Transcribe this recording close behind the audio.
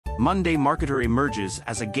Monday Marketer emerges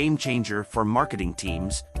as a game-changer for marketing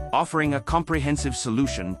teams, offering a comprehensive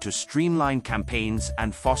solution to streamline campaigns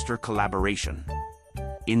and foster collaboration.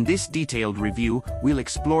 In this detailed review, we'll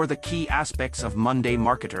explore the key aspects of Monday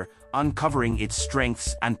Marketer, uncovering its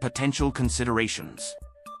strengths and potential considerations.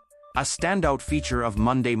 A standout feature of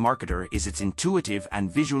Monday Marketer is its intuitive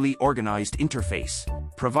and visually organized interface,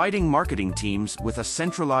 providing marketing teams with a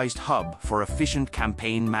centralized hub for efficient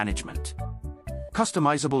campaign management.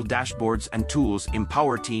 Customizable dashboards and tools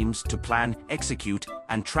empower teams to plan, execute,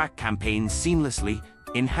 and track campaigns seamlessly,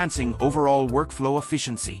 enhancing overall workflow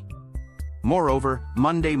efficiency. Moreover,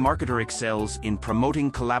 Monday Marketer excels in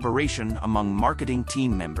promoting collaboration among marketing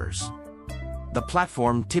team members. The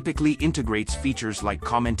platform typically integrates features like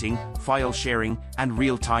commenting, file sharing, and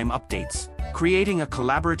real-time updates, creating a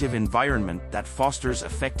collaborative environment that fosters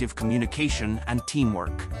effective communication and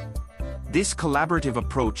teamwork. This collaborative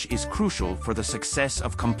approach is crucial for the success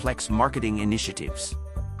of complex marketing initiatives.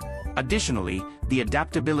 Additionally, the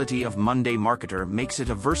adaptability of Monday Marketer makes it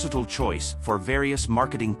a versatile choice for various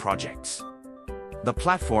marketing projects. The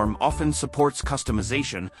platform often supports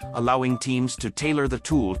customization, allowing teams to tailor the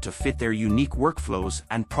tool to fit their unique workflows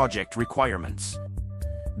and project requirements.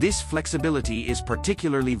 This flexibility is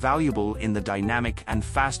particularly valuable in the dynamic and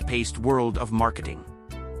fast-paced world of marketing.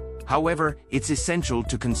 However, it's essential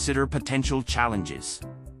to consider potential challenges.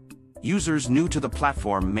 Users new to the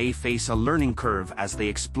platform may face a learning curve as they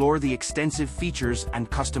explore the extensive features and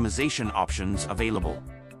customization options available.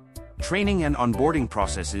 Training and onboarding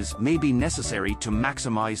processes may be necessary to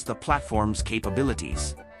maximize the platform's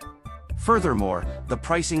capabilities. Furthermore, the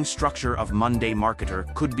pricing structure of Monday Marketer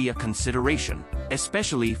could be a consideration,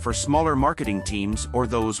 especially for smaller marketing teams or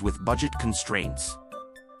those with budget constraints.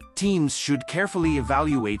 Teams should carefully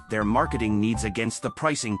evaluate their marketing needs against the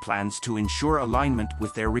pricing plans to ensure alignment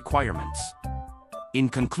with their requirements. In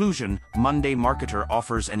conclusion, Monday Marketer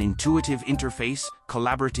offers an intuitive interface,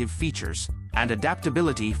 collaborative features, and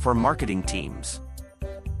adaptability for marketing teams.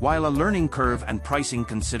 While a learning curve and pricing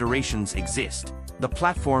considerations exist, the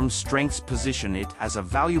platform's strengths position it as a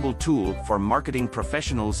valuable tool for marketing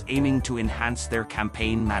professionals aiming to enhance their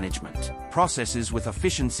campaign management processes with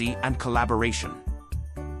efficiency and collaboration.